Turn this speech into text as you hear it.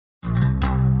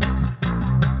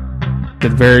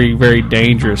It's very, very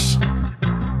dangerous.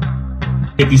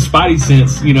 Get these spidey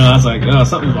sense, I was like, oh,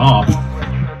 something's off.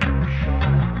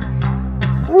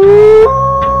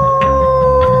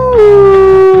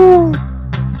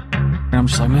 And I'm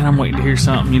just like, man, I'm waiting to hear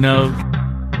something, Keep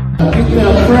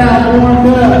that crowd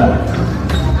warmed up.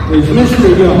 Is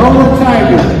Mr. Jehovah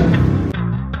Tiger.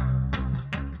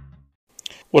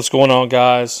 What's going on,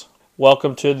 guys?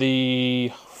 Welcome to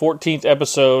the 14th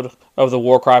episode of the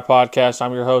Warcry podcast.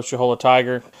 I'm your host, Jehovah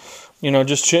Tiger.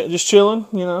 Just chilling.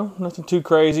 Nothing too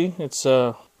crazy. It's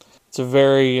a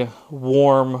very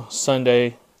warm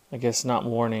Sunday. I guess not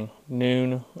morning,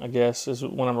 noon. I guess is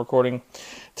when I'm recording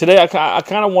today. I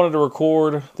kind of wanted to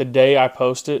record the day I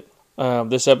posted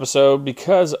this episode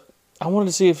because I wanted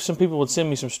to see if some people would send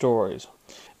me some stories.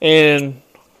 And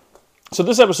so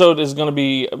this episode is going to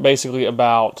be basically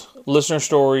about listener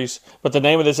stories, but the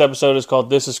name of this episode is called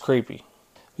This is Creepy.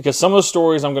 Because some of the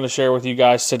stories I'm going to share with you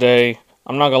guys today,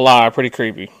 I'm not going to lie, are pretty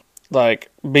creepy.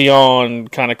 Like,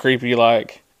 beyond kind of creepy.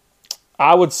 Like,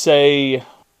 I would say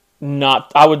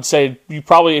you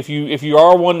probably, if you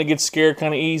are one that gets scared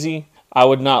kind of easy, I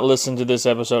would not listen to this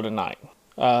episode at night.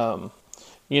 I've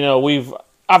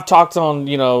talked on,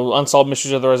 Unsolved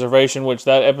Mysteries of the Reservation, which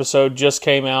that episode just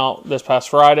came out this past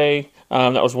Friday.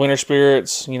 That was Winter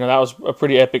Spirits. That was a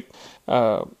pretty epic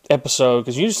episode,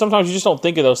 because sometimes you just don't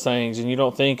think of those things, and you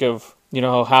don't think of,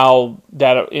 how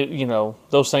that,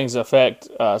 those things affect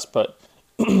us. But,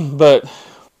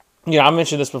 I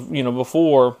mentioned this,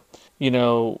 before,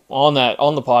 on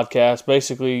the podcast.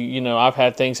 Basically, I've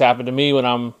had things happen to me when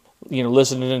I'm,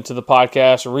 listening to the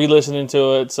podcast or re-listening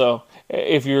to it. So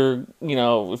if you're a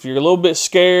little bit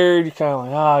scared, you're kind of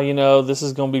like, this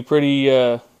is going to be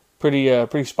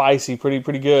pretty spicy,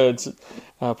 pretty good,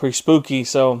 pretty spooky.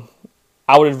 So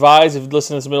I would advise, if you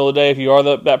listen to this in the middle of the day, if you are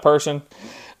that person.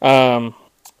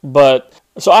 But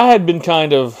so I had been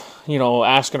kind of,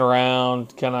 asking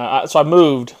around, so I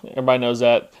moved. Everybody knows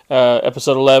that.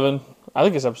 Episode 11. I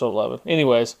think it's episode 11.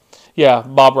 Anyways, yeah,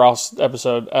 Bob Ross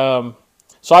episode.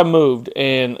 So I moved,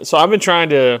 and so I've been trying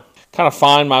to kind of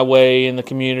find my way in the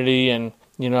community, and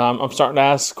I'm starting to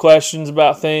ask questions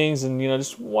about things, and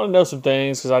just want to know some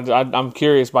things because I'm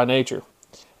curious by nature.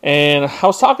 And I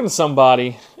was talking to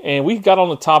somebody, and we got on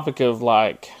the topic of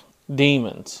like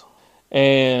demons,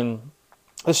 and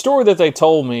the story that they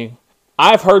told me.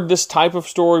 I've heard this type of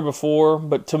story before,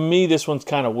 but to me, this one's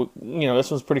kind of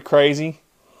this one's pretty crazy.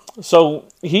 So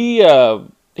he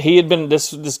had been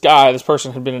this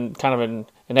person had been kind of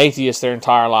an atheist their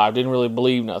entire life, didn't really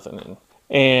believe nothing,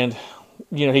 and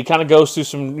he kind of goes through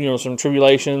some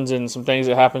tribulations and some things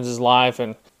that happens in his life,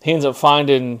 and he ends up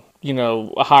finding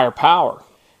a higher power,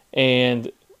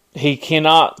 and he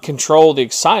cannot control the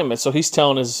excitement. So he's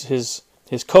telling his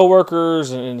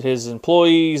coworkers and his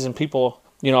employees and people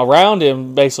around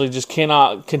him basically just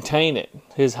cannot contain it.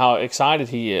 How excited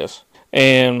he is,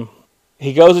 and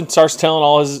he goes and starts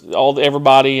telling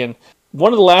everybody. And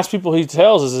one of the last people he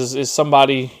tells is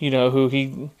somebody who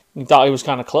he thought he was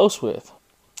kind of close with.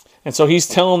 And so he's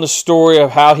telling the story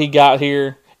of how he got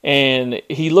here, and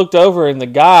he looked over, and the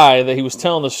guy that he was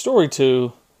telling the story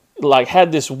to,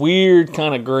 had this weird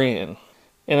kind of grin.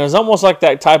 And it was almost like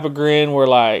that type of grin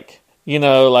where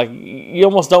you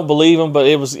almost don't believe him, but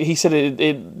he said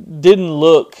it didn't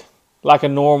look like a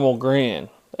normal grin.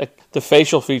 The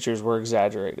facial features were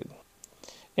exaggerated.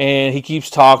 And he keeps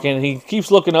talking, he keeps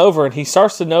looking over, and he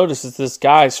starts to notice that this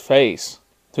guy's face,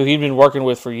 who he'd been working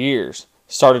with for years,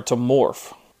 started to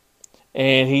morph.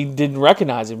 And he didn't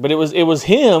recognize him, but it was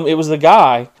him. It was the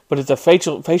guy, but the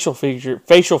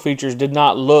facial features did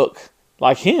not look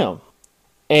like him.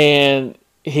 And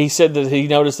he said that he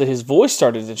noticed that his voice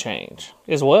started to change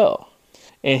as well.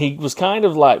 And he was kind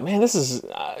of like, man, this is,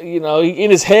 in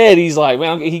his head, he's like,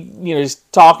 man, he's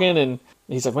talking, and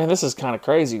he's like, man, this is kind of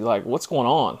crazy. Like, what's going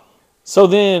on? So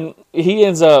then he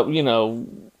ends up,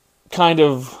 kind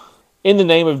of in the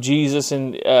name of Jesus,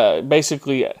 and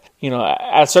basically, at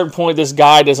a certain point, this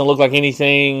guy doesn't look like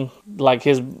anything like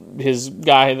his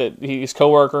guy his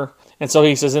coworker. And so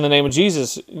he says, in the name of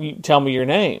Jesus, you tell me your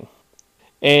name.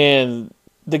 And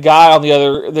the guy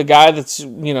that's,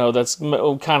 that's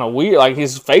kind of weird, like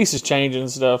his face is changing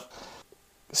and stuff,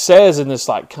 says in this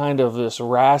kind of this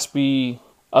raspy,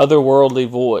 otherworldly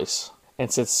voice,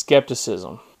 and said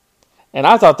skepticism. And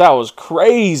I thought that was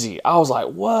crazy. I was like,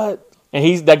 what?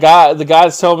 And the guy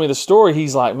that's telling me the story,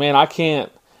 he's like, man, I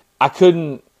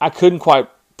couldn't quite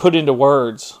put into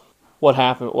words what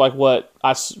happened, like what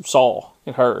I saw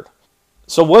and heard.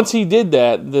 So once he did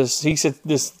that, he said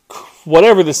this,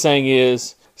 whatever this thing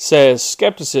is, says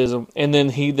skepticism, and then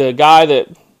the guy that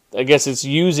I guess it's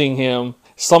using him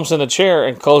slumps in the chair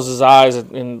and closes his eyes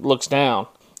and looks down,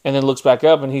 and then looks back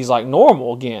up, and he's like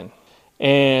normal again.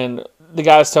 And the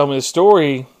guy that's telling me the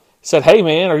story said, "Hey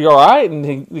man, are you all right?"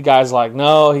 And the guy's like,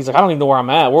 "No." He's like, "I don't even know where I'm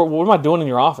at. What am I doing in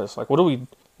your office? Like,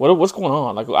 what's going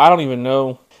on? Like, I don't even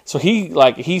know." So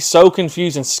he's so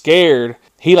confused and scared.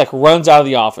 He like runs out of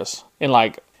the office and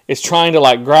like is trying to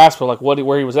like grasp like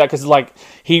where he was at, because like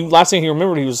last thing he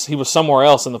remembered, he was somewhere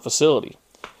else in the facility.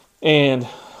 And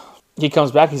he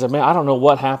comes back. He's like, "Man, I don't know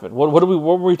what happened. What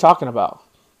were we talking about?"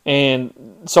 And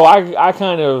so I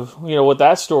kind of, with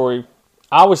that story,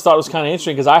 I always thought it was kind of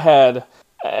interesting, because I had,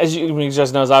 as you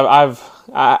just knows, I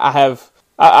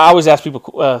always ask people,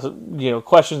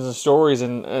 questions and stories,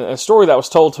 and a story that was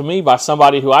told to me by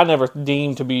somebody who I never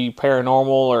deemed to be paranormal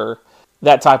or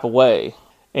that type of way.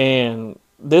 And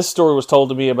this story was told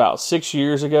to me about 6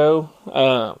 years ago.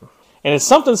 And it's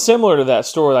something similar to that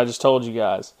story that I just told you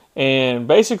guys. And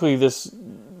basically this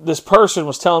person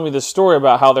was telling me this story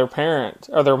about how their parent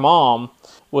or their mom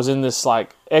was in this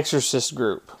like exorcist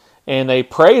group, and they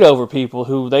prayed over people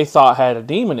who they thought had a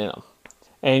demon in them.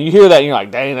 And you hear that and you're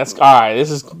like, "Dang, that's all right.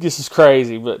 This is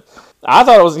crazy." But I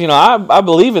thought it was, I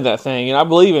believe in that thing, I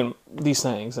believe in these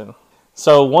things. And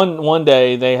so one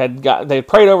day they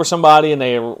prayed over somebody, and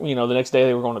they, the next day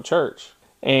they were going to church,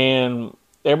 and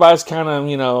everybody's kind of,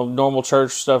 normal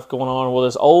church stuff going on. Well,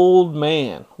 this old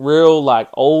man, real like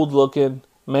old looking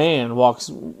man, walks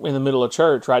in the middle of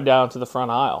church right down to the front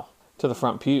aisle, to the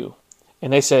front pew.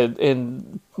 And they said,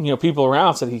 and people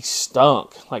around said he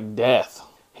stunk like death.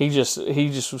 He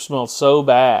just smelled so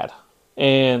bad.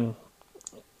 And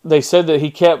they said that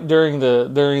he kept during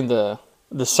the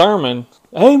sermon,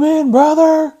 "Amen,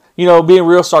 brother," being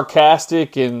real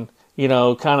sarcastic and,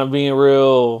 kind of being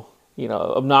real,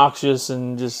 obnoxious,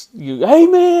 and just,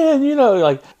 "Amen,"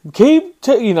 like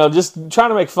just trying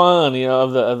to make fun,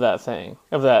 of that thing,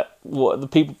 of that, the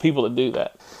people that do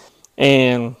that.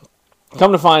 And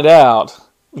come to find out,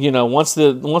 once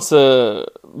the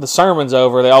sermon's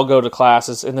over, they all go to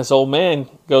classes, and this old man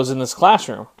goes in this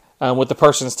classroom with the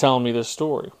person that's telling me this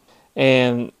story.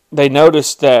 And they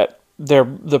noticed that their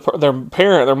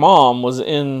parent, their mom, was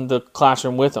in the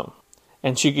classroom with them,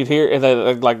 and she could hear,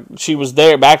 and like she was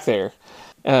back there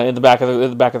in the back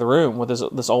of the room with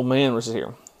this old man was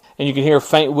here, and you could hear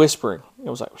faint whispering. It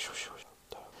was like,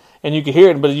 and you could hear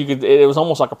it, but it was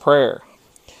almost like a prayer.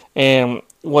 And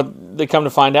what they come to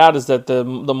find out is that the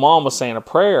mom was saying a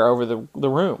prayer over the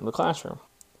room, the classroom.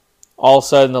 All of a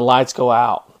sudden, the lights go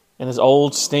out, and this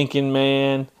old stinking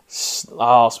man,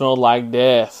 smelled like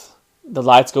death. The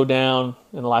lights go down,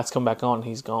 and the lights come back on, and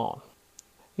he's gone.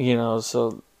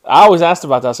 So I always asked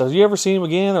about that. I said, "Have you ever seen him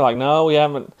again?" They're like, "No, we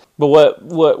haven't." But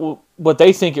what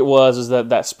they think it was is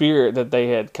that spirit that they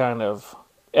had kind of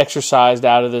exorcised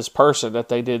out of this person that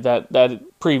they did that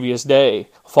previous day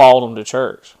followed them to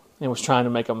church and was trying to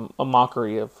make a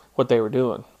mockery of what they were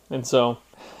doing. And so,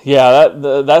 yeah,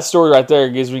 that story right there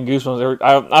gives me goosebumps.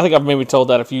 I think I've maybe told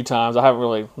that a few times. I haven't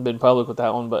really been public with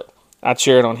that one, but I'd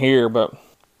share it on here. But,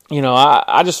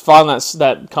 I just found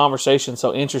that conversation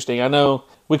so interesting. I know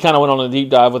we kind of went on a deep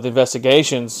dive with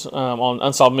investigations on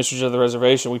Unsolved Mysteries of the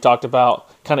Reservation. We talked about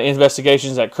kind of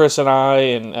investigations that Chris and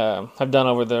I have done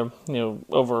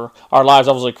over our lives.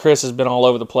 Obviously, Chris has been all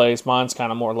over the place. Mine's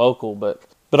kind of more local, but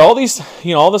all these,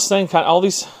 all these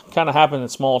kind of happen in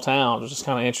small towns, which is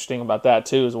kind of interesting about that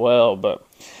too as well. But,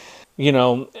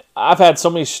 I've had so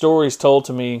many stories told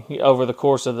to me over the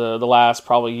course of the last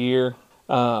probably year.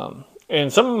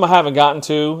 And some of them I haven't gotten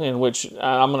to, in which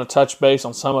I'm going to touch base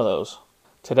on some of those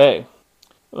today.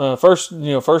 First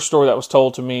story that was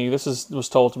told to me, was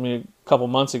told to me a couple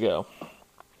months ago.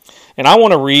 And I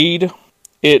want to read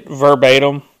it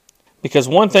verbatim, because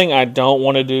one thing I don't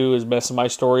want to do is mess my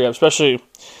story up, especially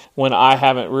when I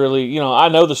haven't really, I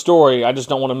know the story, I just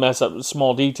don't want to mess up the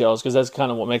small details, because that's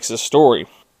kind of what makes this story.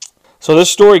 So this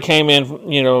story came in,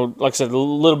 like I said, a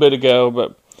little bit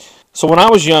ago, so when I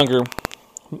was younger,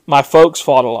 my folks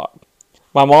fought a lot.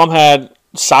 My mom had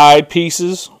side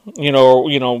pieces,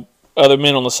 other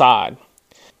men on the side.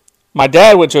 My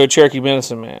dad went to a Cherokee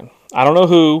medicine man. I don't know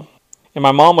who, and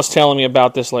my mom was telling me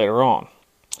about this later on.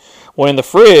 Well, in the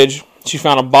fridge, she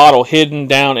found a bottle hidden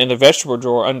down in the vegetable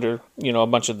drawer under, a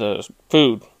bunch of the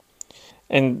food.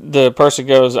 And the person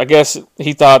goes, I guess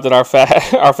he thought that our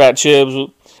fat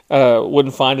chibs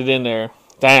wouldn't find it in there.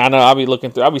 Dang, I know,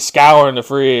 I'll be scouring the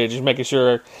fridge, just making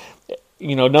sure,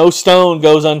 no stone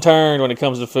goes unturned when it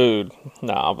comes to food.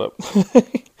 Nah, but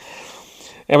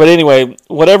but anyway,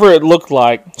 whatever it looked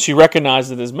like, she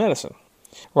recognized it as medicine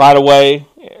right away.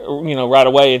 And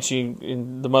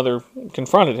the mother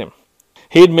confronted him.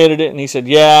 He admitted it, and he said,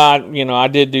 "Yeah, I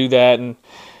did do that." And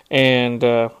And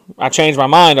I changed my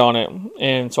mind on it,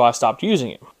 and so I stopped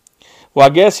using it. Well, I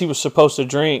guess he was supposed to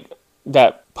drink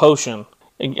that potion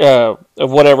of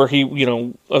whatever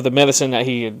of the medicine that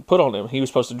he had put on him. He was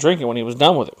supposed to drink it when he was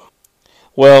done with it.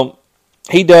 Well,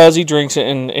 he does. He drinks it,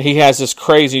 and he has this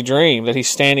crazy dream that he's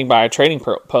standing by a trading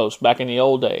post back in the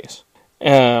old days.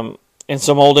 And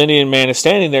some old Indian man is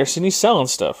standing there, and he's selling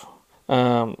stuff.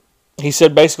 He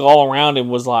said basically all around him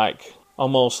was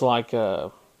almost like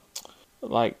how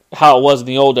it was in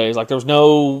the old days. Like there was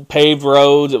no paved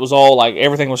roads. It was all like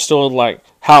everything was still like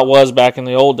how it was back in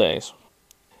the old days.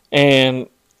 And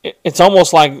it's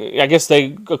almost like, I guess they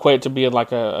equate it to being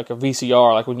like a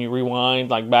VCR, like when you rewind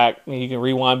back, you can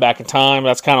rewind back in time.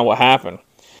 That's kind of what happened.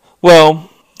 Well,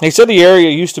 he said the area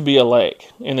used to be a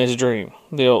lake in his dream,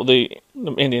 the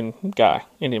Indian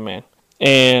man.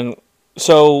 And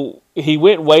so he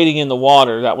went wading in the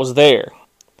water that was there.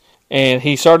 And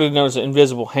he started to notice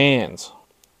invisible hands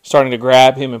starting to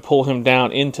grab him and pull him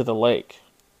down into the lake.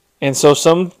 And so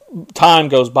some time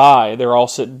goes by. They're all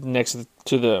sitting next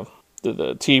to the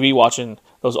TV watching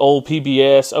those old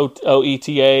PBS,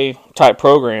 OETA type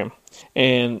program.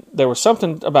 And there was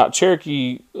something about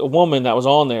Cherokee, a woman that was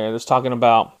on there that's talking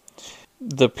about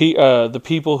the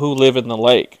people who live in the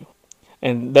lake.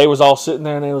 And they was all sitting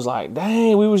there and they was like,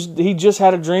 dang, he just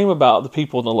had a dream about the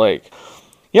people in the lake.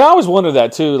 Yeah, I always wondered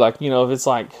that too. Like, if it's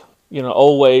like,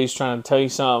 old ways trying to tell you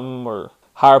something or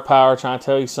higher power trying to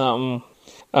tell you something.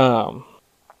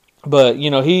 But,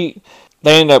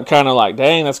 they end up kind of like,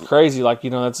 dang, that's crazy. Like,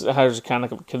 that's how there's kind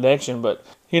of a connection. But,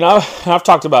 we've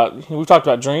talked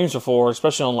about dreams before,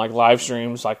 especially on like live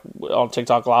streams, like on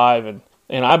TikTok Live.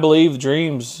 And I believe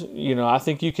dreams, I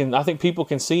think people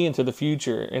can see into the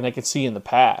future and they can see in the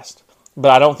past.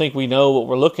 But I don't think we know what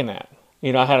we're looking at.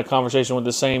 I had a conversation with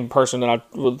the same person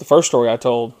with the first story I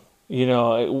told. We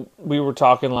were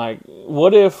talking like,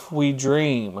 what if we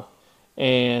dream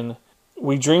and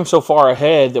we dream so far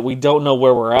ahead that we don't know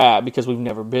where we're at because we've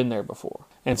never been there before.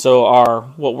 And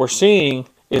so what we're seeing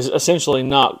is essentially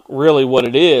not really what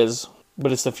it is,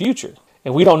 but it's the future.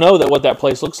 And we don't know what that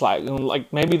place looks like. And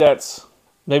like maybe that's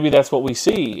what we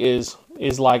see is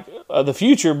like the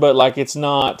future, but like it's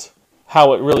not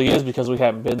how it really is because we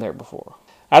haven't been there before.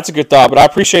 That's a good thought, but I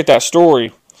appreciate that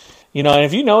story. And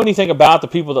if you know anything about the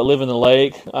people that live in the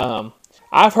lake,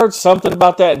 I've heard something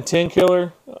about that in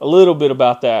Tenkiller, a little bit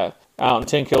about that out in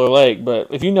Tenkiller Lake. But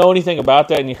if you know anything about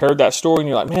that and you heard that story and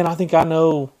you're like, man, I think I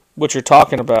know what you're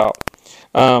talking about,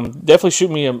 definitely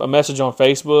shoot me a message on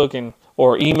Facebook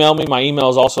or email me. My email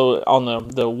is also on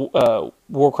the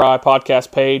Warcry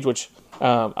podcast page, which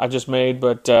I just made.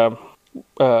 But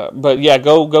yeah,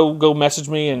 go message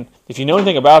me, and if you know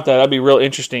anything about that, that'd be real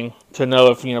interesting to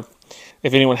know if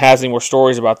anyone has any more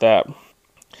stories about that.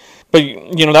 But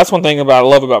that's one thing I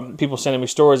love about people sending me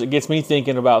stories. It gets me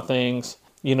thinking about things,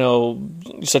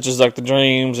 such as like the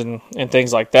dreams and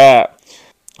things like that.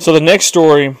 So the next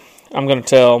story I'm going to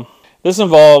tell, this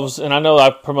involves, and I know I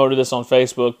promoted this on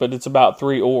Facebook, but it's about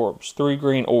 3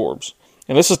 green orbs.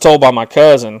 And this is told by my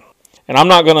cousin, and I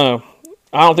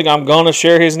don't think I'm going to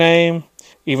share his name,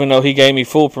 even though he gave me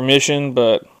full permission,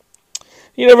 but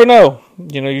you never know.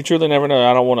 You truly never know.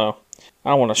 I don't want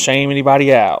to shame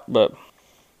anybody out, but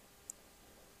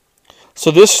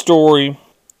so this story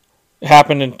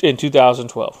happened in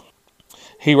 2012.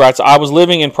 He writes, I was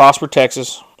living in Prosper,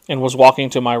 Texas, and was walking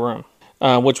to my room,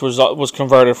 which was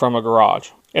converted from a garage.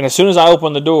 And as soon as I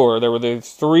opened the door, there were the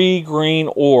 3 green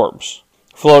orbs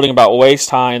floating about waist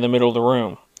high in the middle of the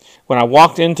room. When I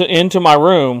walked into my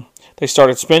room, they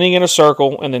started spinning in a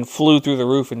circle and then flew through the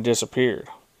roof and disappeared.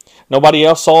 Nobody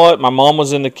else saw it. My mom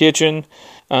was in the kitchen,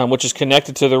 which is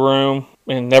connected to the room,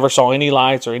 and never saw any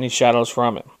lights or any shadows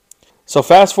from it. So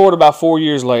fast forward about 4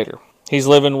 years later, he's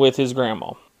living with his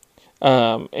grandma.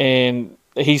 And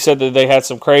he said that they had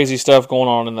some crazy stuff going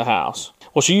on in the house.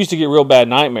 Well, she used to get real bad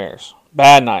nightmares,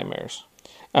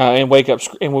 and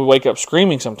would wake up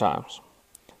screaming sometimes.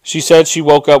 She said she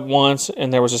woke up once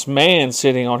and there was this man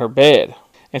sitting on her bed,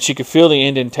 and she could feel the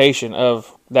indentation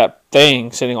of that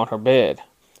thing sitting on her bed.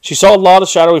 She saw a lot of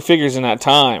shadowy figures in that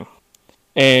time,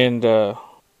 and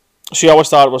she always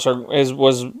thought it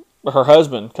was her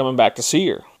husband coming back to see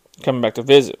her, coming back to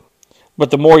visit. But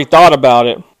the more he thought about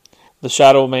it, the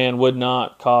shadow man would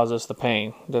not cause us the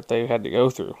pain that they had to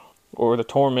go through, or the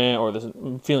torment, or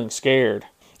the feeling scared.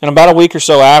 And about a week or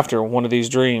so after one of these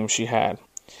dreams she had,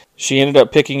 she ended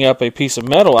up picking up a piece of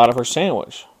metal out of her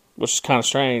sandwich, which is kind of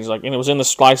strange. And it was in the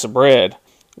slice of bread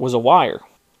was a wire.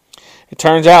 It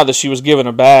turns out that she was given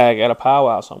a bag at a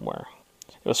powwow somewhere.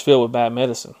 It was filled with bad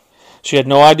medicine. She had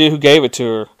no idea who gave it to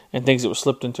her and thinks it was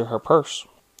slipped into her purse.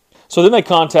 So then they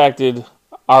contacted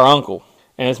our uncle,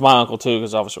 and it's my uncle too,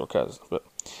 because obviously we're cousins. But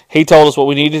he told us what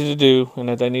we needed to do, and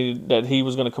that he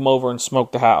was going to come over and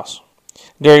smoke the house.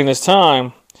 During this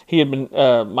time,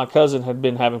 my cousin had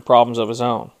been having problems of his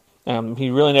own. He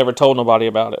really never told nobody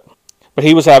about it, but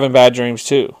he was having bad dreams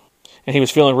too, and he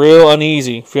was feeling real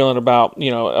uneasy, feeling about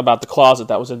the closet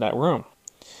that was in that room.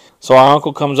 So our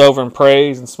uncle comes over and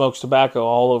prays and smokes tobacco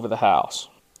all over the house.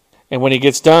 And when he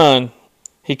gets done,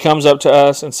 he comes up to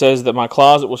us and says that my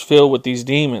closet was filled with these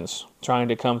demons trying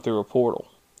to come through a portal.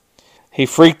 He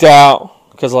freaked out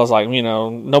because I was like,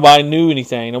 nobody knew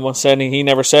anything. No one said anything. He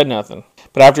never said nothing.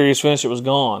 But after he was finished, it was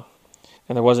gone.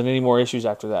 And there wasn't any more issues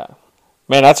after that.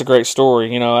 Man, that's a great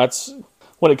story. That's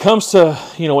when it comes to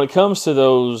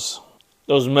those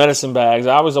medicine bags.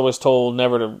 I was always told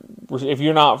never to, if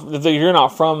you're not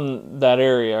from that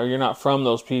area, or you're not from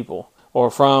those people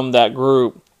or from that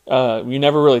group, you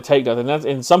never really take that.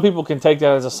 And some people can take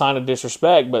that as a sign of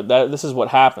disrespect, but this is what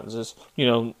happens. Is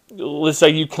let's say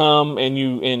you come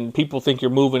and people think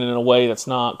you're moving in a way that's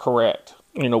not correct.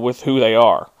 With who they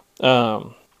are,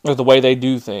 or the way they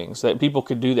do things. That people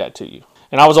could do that to you.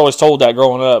 And I was always told that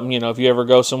growing up. If you ever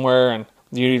go somewhere and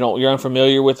you're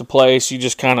unfamiliar with the place, you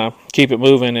just kind of keep it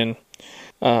moving, and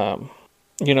you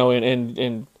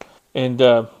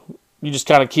just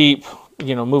kind of keep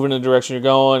moving in the direction you're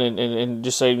going, and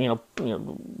just say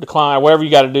decline whatever you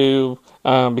got to do,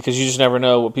 because you just never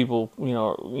know what people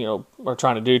are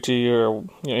trying to do to you, or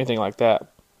anything like that.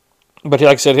 But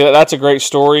like I said, that's a great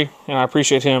story, and I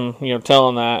appreciate him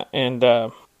telling that.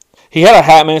 And he had a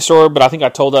Hatman story, but I think I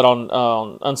told that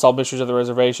on Unsolved Mysteries of the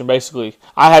Reservation. Basically,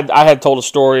 I had told a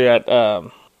story at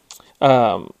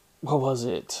what was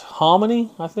it?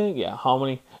 Hominy, I think. Yeah,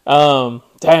 Hominy.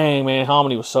 Dang, man,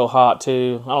 Hominy was so hot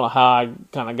too. I don't know how I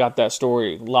kind of got that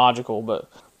story logical, but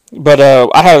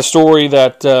I had a story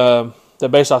that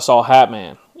basically I saw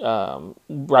Hatman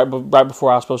right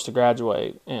before I was supposed to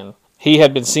graduate, and he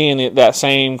had been seeing that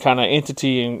same kind of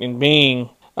entity and being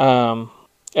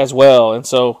as well. And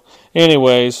so,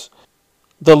 anyways,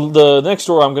 the next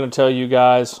story I'm going to tell you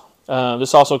guys,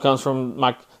 this also comes from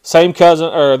my same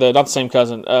cousin, or not the same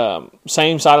cousin,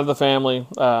 same side of the family,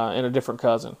 and a different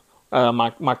cousin,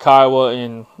 my Kiowa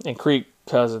and Creek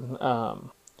cousin.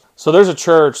 So there's a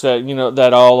church that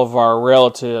that all of our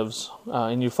relatives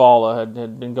in Eufaula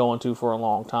had been going to for a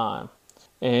long time,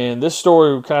 and this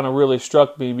story kind of really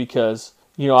struck me because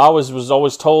I was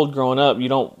always told growing up,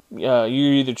 you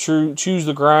either choose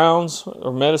the grounds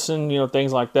or medicine,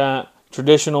 things like that,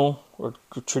 traditional or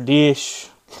tradish,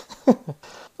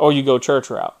 or you go church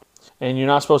route, and you're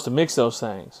not supposed to mix those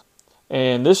things.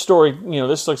 And this story, like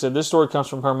I said, this story comes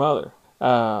from her mother.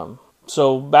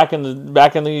 So back in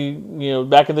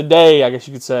the day, I guess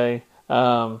you could say,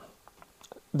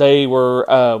 they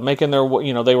were making their,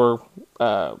 they were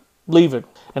leaving,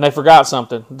 and they forgot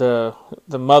something. The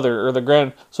mother or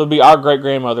so it'd be our great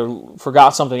grandmother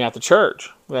forgot something at the church.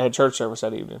 They had church service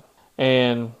that evening,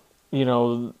 and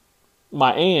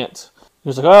my aunt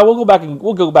was like, "Oh, we'll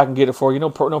go back and get it for you. No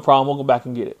problem. We'll go back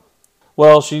and get it."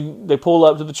 Well, they pull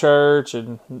up to the church,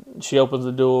 and she opens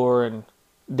the door, and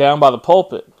down by the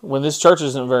pulpit, when this church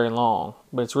isn't very long,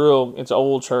 but it's an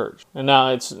old church, and now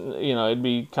it's it'd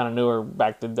be kind of newer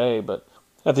back in the day, but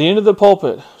at the end of the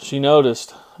pulpit, she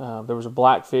noticed there was a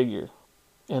black figure,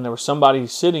 and there was somebody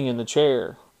sitting in the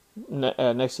chair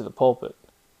next to the pulpit.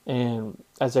 And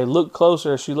as she looked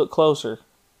closer,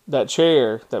 that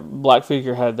chair, that black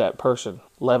figure had that person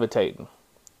levitating.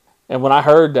 And when I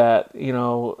heard that,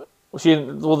 to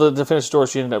finish the story,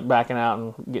 she ended up backing out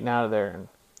and getting out of there. And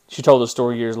she told the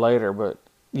story years later. But,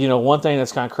 one thing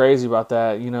that's kind of crazy about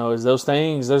that, is those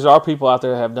things, there are people out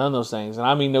there that have done those things. And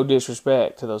I mean no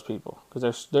disrespect to those people,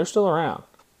 because they're still around.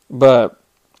 But,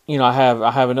 I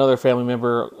have another family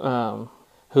member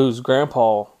whose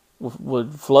grandpa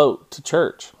would float to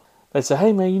church. They'd say,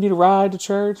 "Hey, man, you need a ride to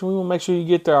church? We want to make sure you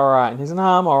get there all right." And he said,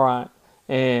 "Nah, I'm all right."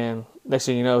 And next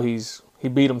thing you know, he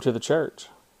beat them to the church.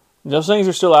 Those things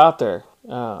are still out there.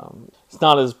 It's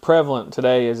not as prevalent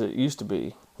today as it used to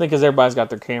be. I think because everybody's got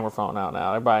their camera phone out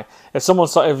now. Everybody,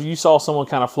 if you saw someone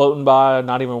kind of floating by,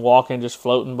 not even walking, just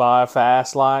floating by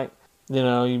fast, like,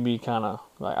 you'd be kind of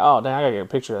like, "Oh, dang, I gotta get a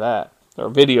picture of that or a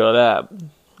video of that."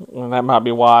 And that might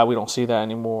be why we don't see that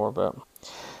anymore. But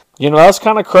that's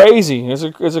kind of crazy. It's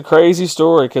a crazy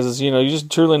story because you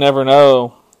just truly never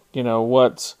know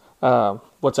what's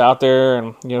out there,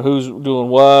 and who's doing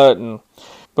what.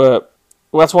 But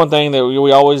that's one thing that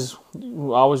we always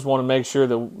want to make sure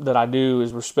that I do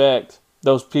is respect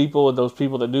those people and those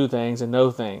people that do things and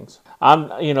know things. I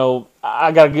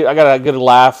got a good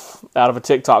laugh out of a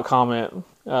TikTok comment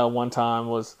one time.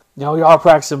 Was y'all are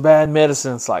practicing bad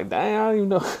medicine. It's like, dang, I don't even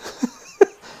know.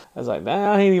 I was like, dang,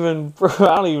 I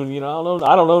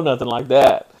don't know nothing like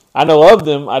that. I know of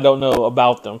them, I don't know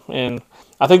about them. And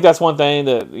I think that's one thing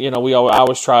that, I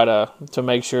always try to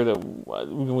make sure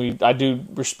that I do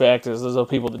respect is those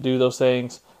people that do those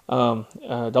things.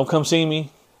 Don't come see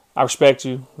me. I respect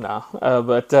you. Nah.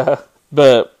 But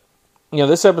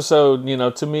this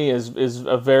episode, to me is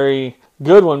a very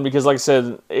good one because, like I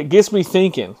said, it gets me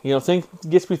thinking.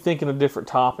 Gets me thinking of different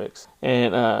topics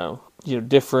and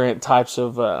different types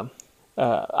of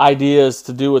ideas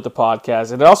to do with the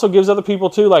podcast. And it also gives other people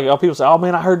too. Like people say, "Oh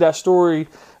man, I heard that story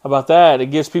about that." It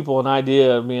gives people an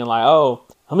idea of being like, "Oh,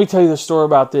 let me tell you the story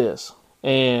about this."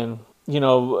 And I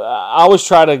always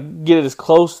try to get it as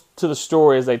close to the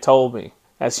story as they told me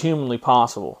as humanly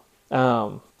possible.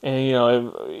 And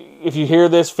if you hear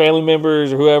this, family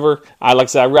members or whoever, I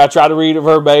try to read it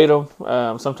verbatim.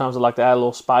 Sometimes I like to add a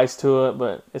little spice to it,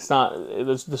 but it's not.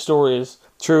 The story is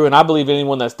true, and I believe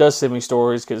anyone that does send me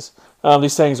stories because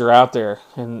these things are out there,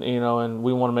 and and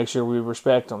we want to make sure we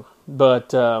respect them. But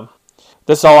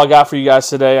that's all I got for you guys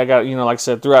today. I got like I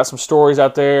said, threw out some stories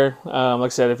out there. Like I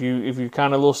said, if you're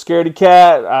kind of a little scaredy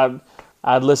cat,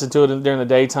 I'd listen to it during the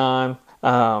daytime.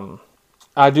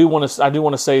 I do want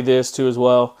to say this too as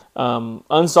well.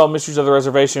 Unsolved Mysteries of the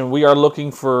Reservation. We are looking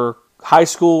for high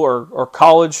school or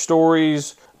college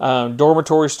stories,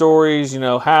 dormitory stories.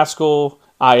 Haskell,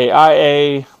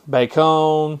 IAIA,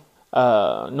 Bacone,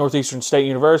 Northeastern State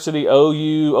University,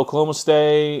 OU, Oklahoma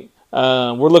State.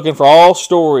 We're looking for all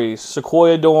stories.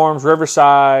 Sequoia dorms,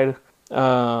 Riverside,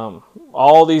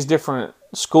 all these different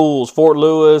schools. Fort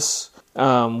Lewis.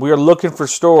 We are looking for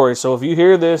stories. So if you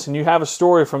hear this and you have a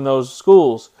story from those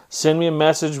schools, send me a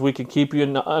message. We can keep you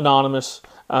anonymous.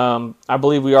 I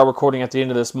believe we are recording at the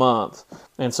end of this month.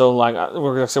 And so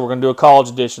we're going to do a college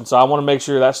edition. So I want to make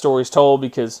sure that story is told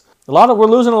because we're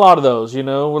losing a lot of those,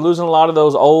 we're losing a lot of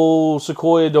those old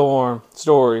Sequoia dorm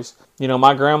stories.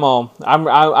 My grandma,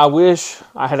 I wish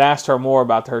I had asked her more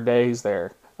about her days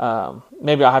there.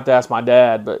 Maybe I'll have to ask my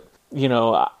dad, but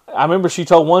I remember she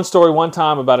told one story one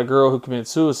time about a girl who committed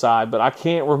suicide, but I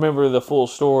can't remember the full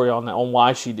story on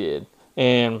why she did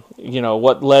and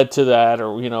what led to that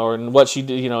or what she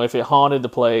did, if it haunted the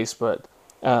place. But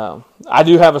I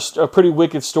do have a pretty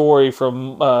wicked story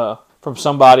from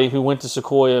somebody who went to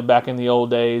Sequoia back in the old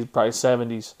days, probably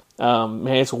 70s.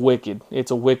 Man, it's wicked.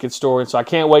 It's a wicked story. So I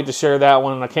can't wait to share that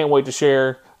one, and I can't wait to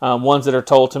share ones that are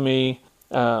told to me.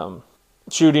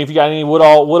 Shooting, if you got any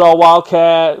Woodall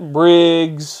Wildcat,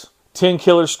 Briggs, 10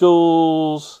 Killer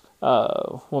Schools,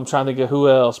 I'm trying to think of who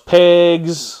else,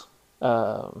 Pegs,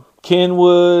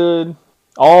 Kenwood,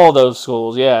 all those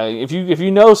schools. Yeah, if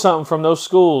you know something from those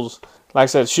schools, like I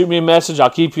said, shoot me a message. I'll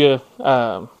keep you kind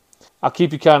of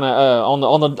on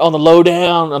the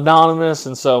lowdown, anonymous,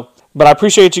 and so. But I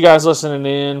appreciate you guys listening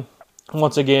in.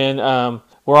 Once again,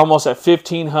 we're almost at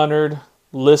 1,500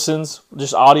 listens,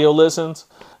 just audio listens.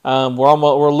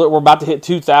 We're about to hit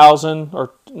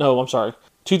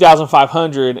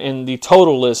 2,500 in the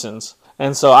total listens.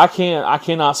 And so I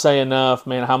cannot say enough,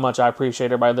 man, how much I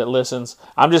appreciate everybody that listens.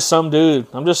 I'm just some dude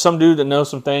that knows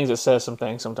some things, that says some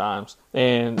things sometimes.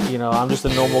 And, I'm just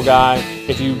a normal guy.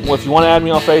 If you want to add me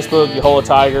on Facebook, Yehola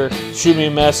Tiger, shoot me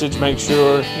a message, make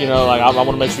sure, I want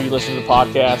to make sure you listen to the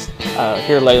podcast.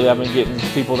 Here lately I've been getting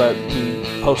people that be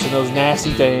posting those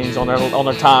nasty things on their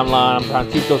timeline. I'm trying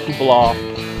to keep those people off.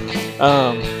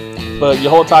 But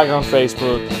Yehola Tiger on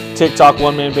Facebook, TikTok,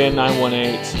 One Man Band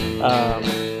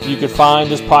 918. You can find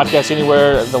this podcast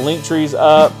anywhere. The link tree's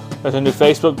up. There's a new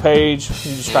Facebook page.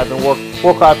 You just type in War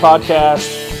Cry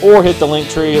Podcast or hit the link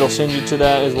tree. It'll send you to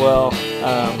that as well.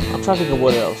 I'm trying to think of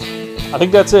what else. I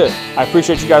think that's it. I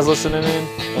appreciate you guys listening in,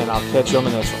 and I'll catch you on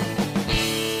the next one.